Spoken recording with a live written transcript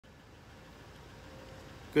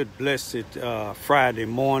Good blessed Friday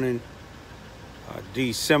morning,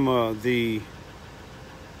 December the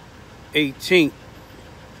 18th,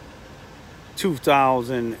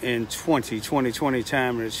 2020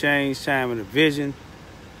 time of the change, time of the vision.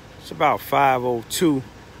 It's about 5:02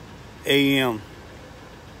 a.m.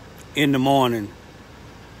 in the morning.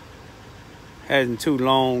 Hadn't too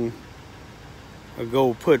long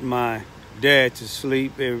ago put my dad to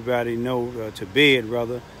sleep. Everybody know, to bed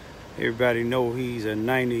rather. Everybody know he's a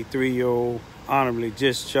 93-year-old honorably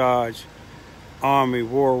discharged Army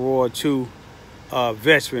World War II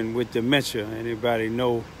veteran with dementia. Anybody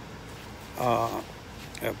know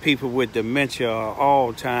people with dementia are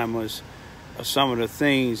Alzheimer's are some of the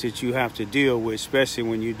things that you have to deal with, especially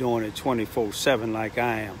when you're doing it 24/7 like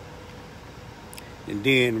I am. And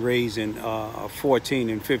then raising 14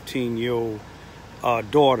 and 15-year-old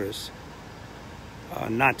daughters.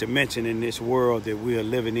 Not to mention in this world that we are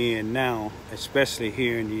living in now, especially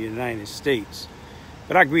here in the United States.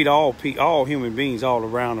 But I greet all human beings all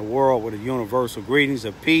around the world with a universal greetings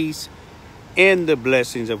of peace and the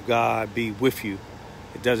blessings of God be with you.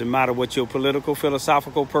 It doesn't matter what your political,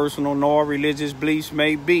 philosophical, personal, nor religious beliefs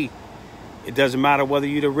may be. It doesn't matter whether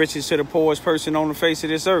you're the richest or the poorest person on the face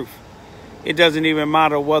of this earth. It doesn't even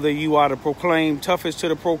matter whether you are the proclaimed toughest to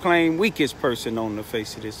the proclaimed weakest person on the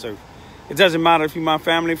face of this earth. It doesn't matter if you're my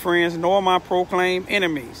family, friends, nor my proclaimed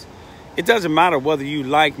enemies. It doesn't matter whether you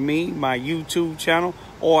like me, my YouTube channel,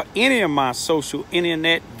 or any of my social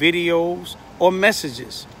internet videos or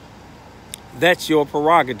messages. That's your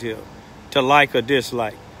prerogative to like or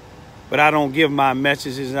dislike. But I don't give my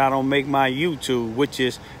messages and I don't make my YouTube, which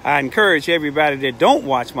is, I encourage everybody that don't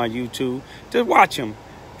watch my YouTube to watch them.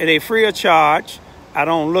 They're free of charge. I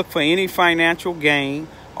don't look for any financial gain.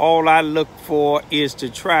 All I look for is to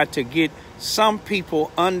try to get some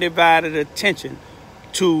people undivided attention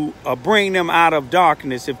to bring them out of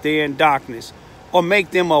darkness if they're in darkness, or make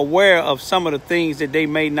them aware of some of the things that they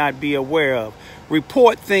may not be aware of.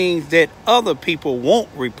 Report things that other people won't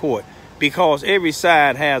report, because every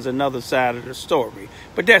side has another side of the story.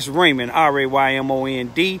 But that's Raymond,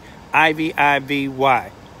 R-A-Y-M-O-N-D,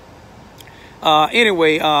 I-V-I-V-Y.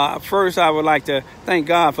 Anyway, first I would like to thank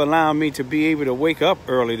God for allowing me to be able to wake up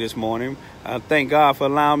early this morning. Thank God for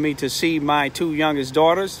allowing me to see my two youngest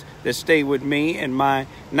daughters that stay with me, and my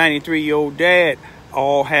 93-year-old dad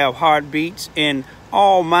all have heartbeats and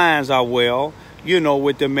all minds are well. You know,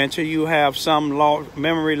 with dementia, you have some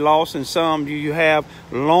memory loss and some you have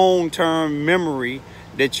long-term memory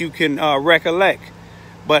that you can recollect.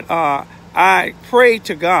 But I pray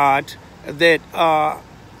to God that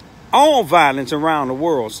all violence around the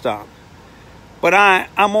world stop. But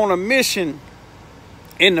I'm on a mission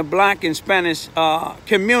in the black and Spanish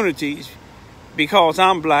communities, because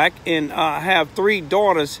I'm black and have three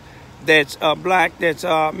daughters that's black that's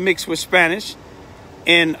mixed with Spanish.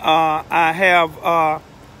 And I have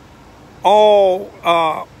all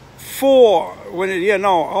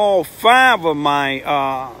five of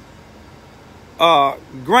my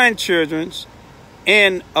grandchildren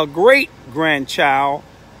and a great-grandchild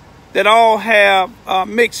that all have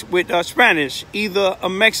mixed with Spanish, either a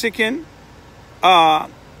Mexican or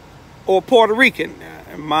Puerto Rican.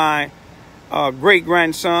 My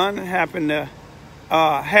great-grandson happened to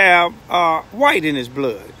have white in his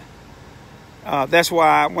blood. That's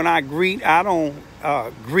why when I greet, I don't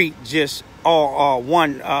greet just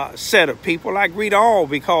one set of people. I greet all,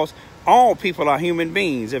 because all people are human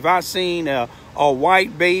beings. If I seen a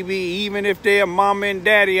white baby, even if their mama and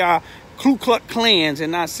daddy are Ku Klux Klans,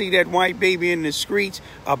 and I see that white baby in the streets,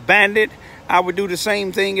 a bandit, I would do the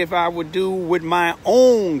same thing if I would do with my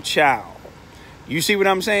own child. You see what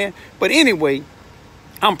I'm saying? But anyway,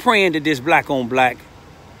 I'm praying that this black on black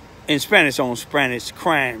and Spanish on Spanish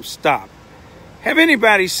crime stop. Have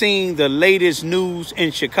anybody seen the latest news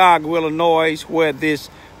in Chicago, Illinois, where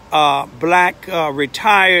this black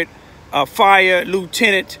retired fireman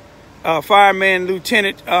lieutenant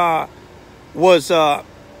was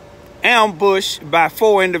ambushed by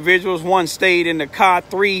four individuals? One stayed in the car,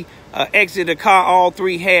 three exited the car, all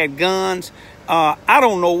three had guns. I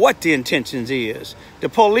don't know what the intentions is. The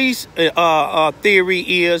police theory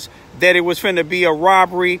is that it was finna be a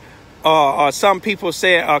robbery, or some people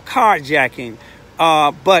say a carjacking.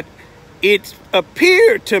 But it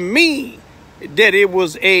appeared to me that it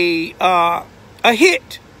was a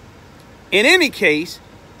hit. In any case,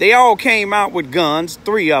 they all came out with guns,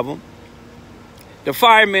 three of them. The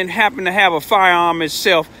fireman happened to have a firearm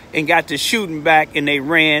himself and got to shooting back, and they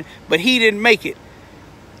ran, but he didn't make it.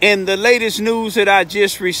 And the latest news that I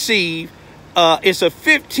just received, it's a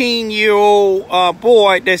 15-year-old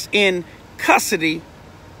boy that's in custody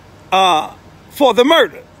for the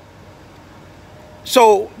murder.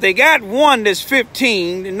 So they got one that's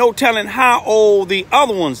 15, and no telling how old the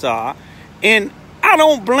other ones are. And I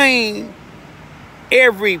don't blame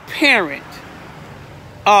every parent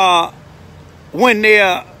when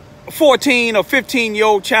their 14 or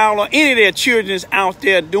 15-year-old child or any of their children's out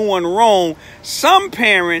there doing wrong. Some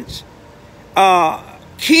parents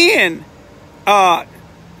can try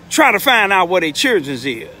to find out what their children's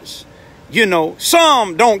is. You know,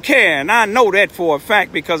 some don't care, and I know that for a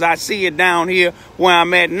fact because I see it down here where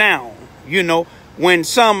I'm at now. You know, when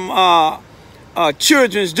some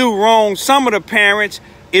children's do wrong, some of the parents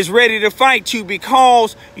is ready to fight you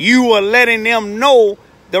because you are letting them know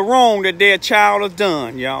the wrong that their child has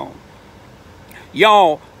done, y'all.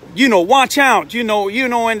 Y'all, you know, watch out. You know,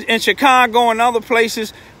 in Chicago and other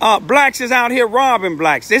places, blacks is out here robbing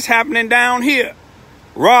blacks. This happening down here.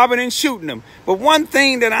 Robbing and shooting them. But one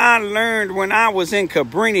thing that I learned when I was in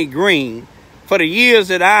Cabrini Green, for the years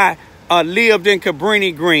that I lived in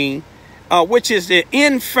Cabrini Green, which is the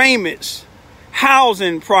infamous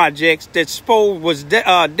housing projects that was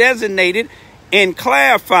designated and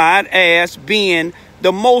clarified as being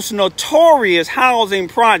the most notorious housing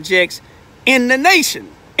projects in the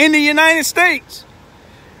nation, in the United States.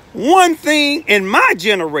 One thing in my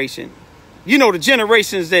generation, you know, the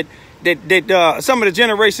generations that some of the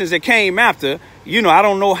generations that came after, you know, I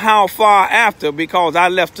don't know how far after because I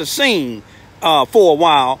left the scene for a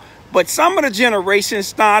while. But some of the generations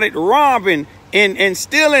started robbing and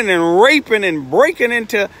stealing and raping and breaking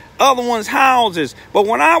into other ones' houses. But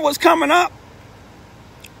when I was coming up,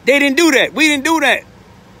 they didn't do that. We didn't do that.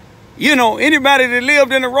 You know, anybody that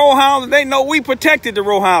lived in the row houses, they know we protected the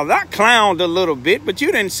row houses. I clowned a little bit, but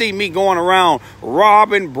you didn't see me going around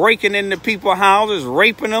robbing, breaking into people's houses,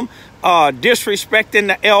 raping them, disrespecting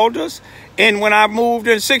the elders. And when I moved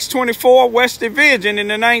in 624 West Division in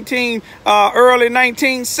the early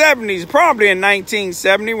 1970s, probably in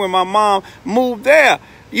 1970 when my mom moved there,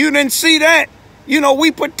 you didn't see that. You know, we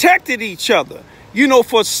protected each other. You know,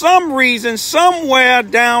 for some reason, somewhere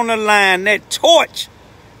down the line, that torch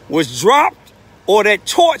was dropped, or that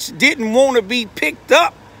torch didn't want to be picked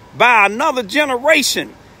up by another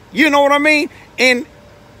generation. You know what I mean? And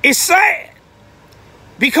it's sad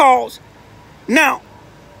because now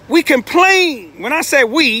we complain. When I say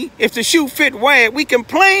we, if the shoe fit wide, we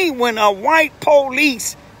complain when a white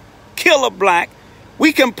police kill a black.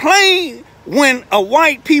 We complain when a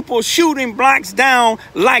white people shooting blacks down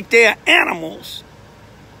like they're animals.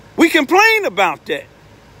 We complain about that.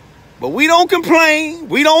 But we don't complain,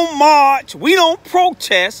 we don't march, we don't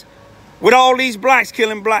protest with all these blacks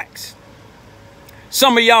killing blacks.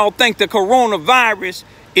 Some of y'all think the coronavirus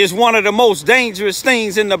is one of the most dangerous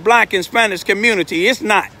things in the black and Spanish community. It's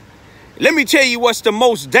not. Let me tell you what's the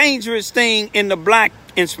most dangerous thing in the black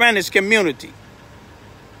and Spanish community.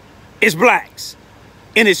 It's blacks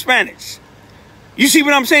and Hispanics. You see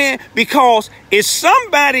what I'm saying? Because it's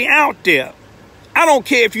somebody out there, I don't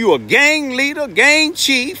care if you're a gang leader, gang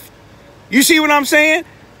chief, you see what I'm saying?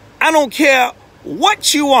 I don't care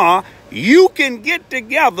what you are, you can get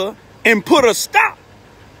together and put a stop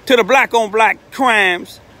to the black-on-black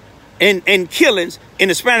crimes and killings and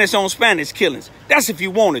the Spanish-on-Spanish killings. That's if you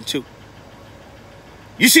wanted to.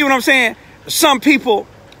 You see what I'm saying? Some people,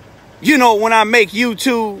 you know, when I make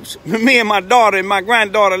YouTubes, me and my daughter and my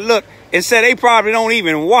granddaughter look and say they probably don't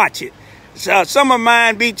even watch it. Some of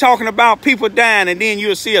mine be talking about people dying, and then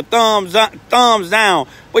you'll see a thumbs down.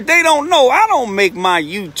 But they don't know. I don't make my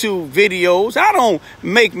YouTube videos. I don't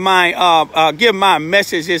make my give my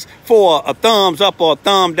messages for a thumbs up or a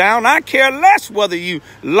thumb down. I care less whether you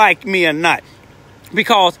like me or not.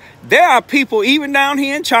 Because there are people, even down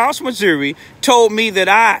here in Charles, Missouri, told me that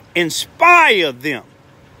I inspire them.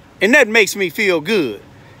 And that makes me feel good.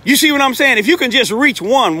 You see what I'm saying? If you can just reach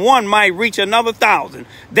one might reach another 1,000.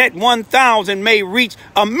 That 1,000 may reach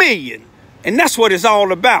 1,000,000. And that's what it's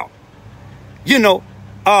all about. You know,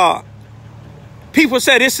 people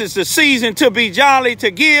say this is the season to be jolly, to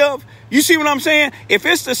give. You see what I'm saying? If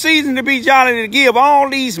it's the season to be jolly, to give, all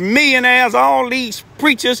these millionaires, all these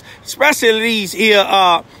preachers, especially these here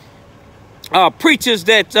preachers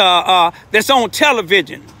that's on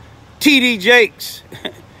television, T.D. Jakes,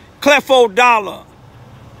 Clefo Dollar,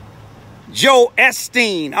 Joe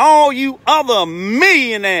Epstein, all you other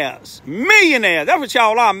millionaires, that's what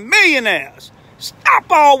y'all are, millionaires. Stop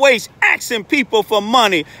always asking people for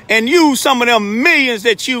money and use some of them millions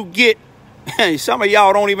that you get. Some of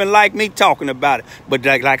y'all don't even like me talking about it. But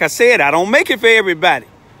like I said, I don't make it for everybody.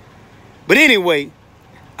 But anyway,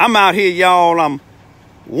 I'm out here, y'all. I'm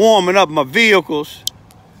warming up my vehicles,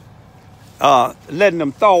 letting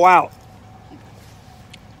them thaw out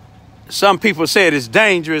some people said it's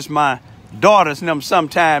dangerous. My daughters and them,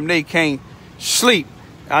 sometimes they can't sleep.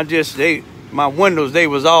 My windows, they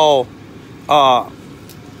was all,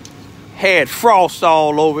 had frost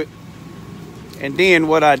all over it. And then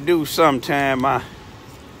what I do sometime, I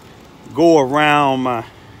go around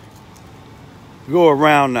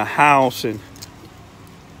the house and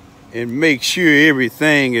make sure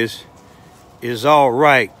everything is all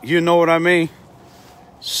right. You know what I mean?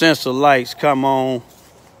 Sensor lights come on.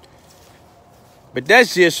 But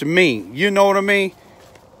that's just me. You know what I mean?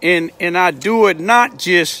 And I do it not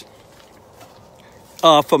just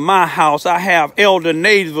for my house. I have elder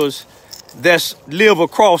neighbors that live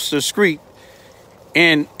across the street.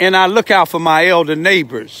 And I look out for my elder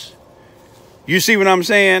neighbors. You see what I'm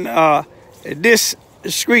saying? This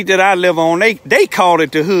street that I live on, they call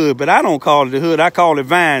it the hood, but I don't call it the hood. I call it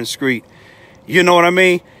Vine Street. You know what I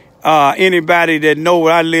mean? Anybody that know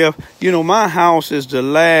where I live, you know, my house is the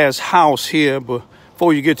last house here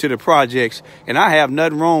before you get to the projects. And I have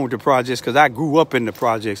nothing wrong with the projects because I grew up in the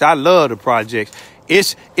projects. I love the projects.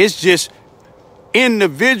 It's just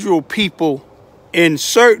individual people in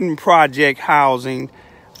certain project housing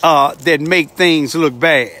that make things look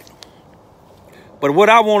bad. But what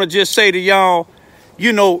I want to just say to y'all,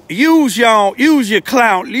 you know, use your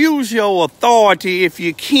clout, use your authority if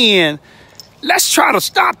you can. Let's try to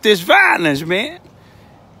stop this violence, man.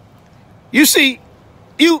 You see,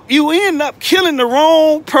 you end up killing the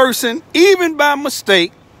wrong person, even by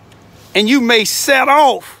mistake, and you may set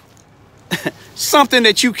off something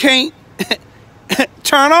that you can't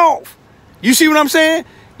turn off. You see what I'm saying?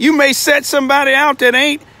 You may set somebody out that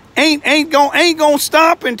ain't gonna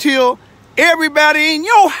stop until everybody in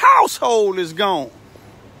your household is gone.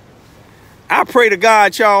 I pray to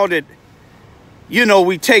God, y'all, that, you know,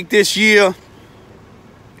 we take this year,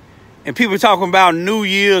 and people talking about New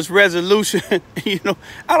Year's resolution. You know,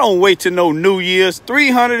 I don't wait to know New Year's.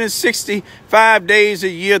 365 days a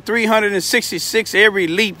year, 366 every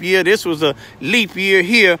leap year. This was a leap year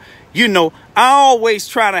here. You know, I always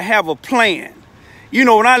try to have a plan. You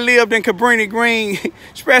know, when I lived in Cabrini Green,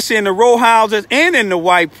 especially in the row houses and in the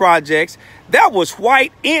white projects, that was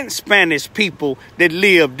white and Spanish people that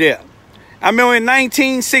lived there. I remember in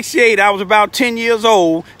 1968, I was about 10 years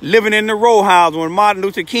old, living in the row house when Martin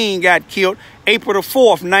Luther King got killed, April the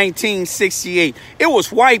 4th, 1968. It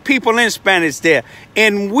was white people and Spanish there.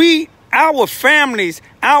 And our families,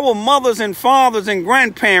 our mothers and fathers and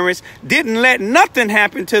grandparents didn't let nothing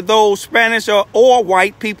happen to those Spanish or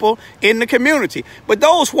white people in the community. But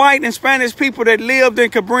those white and Spanish people that lived in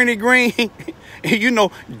Cabrini Green, you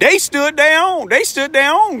know, they stood their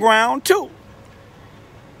own ground too.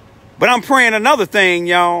 But I'm praying another thing,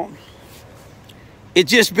 y'all. It's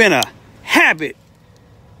just been a habit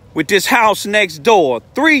with this house next door.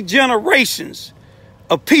 3 generations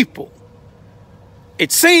of people.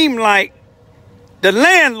 It seemed like the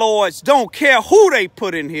landlords don't care who they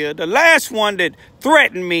put in here. The last one that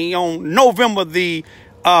threatened me on November the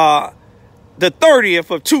 30th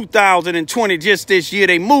of 2020, just this year,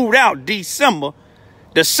 they moved out December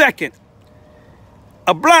the 2nd.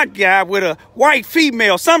 A black guy with a white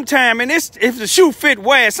female. Sometime, and if the shoe fit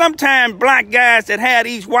wear, sometimes black guys that had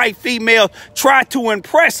these white females try to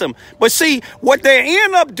impress them. But see, what they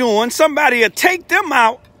end up doing, somebody will take them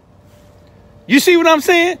out. You see what I'm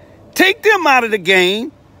saying? Take them out of the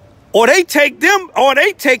game, or they take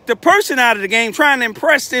the person out of the game trying to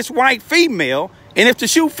impress this white female. And if the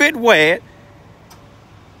shoe fit wear it,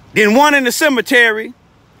 then one in the cemetery,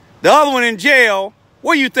 the other one in jail.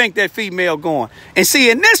 Where you think that female going? And see,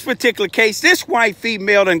 in this particular case, this white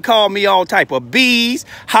female done called me all type of bees,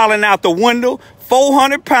 hollering out the window,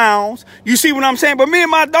 400 pounds. You see what I'm saying? But me and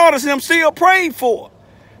my daughters and them still prayed for her.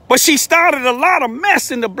 But she started a lot of mess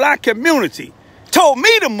in the black community. Told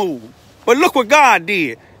me to move. But look what God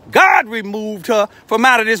did. God removed her from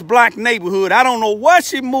out of this black neighborhood. I don't know what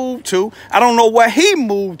she moved to. I don't know where he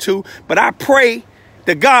moved to. But I pray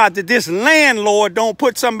to God that this landlord don't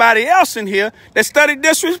put somebody else in here that study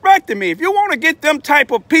disrespecting me. If you want to get them type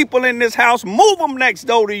of people in this house, move them next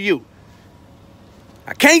door to you.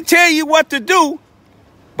 I can't tell you what to do,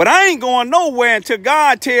 but I ain't going nowhere until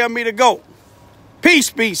God tell me to go. Peace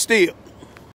be still.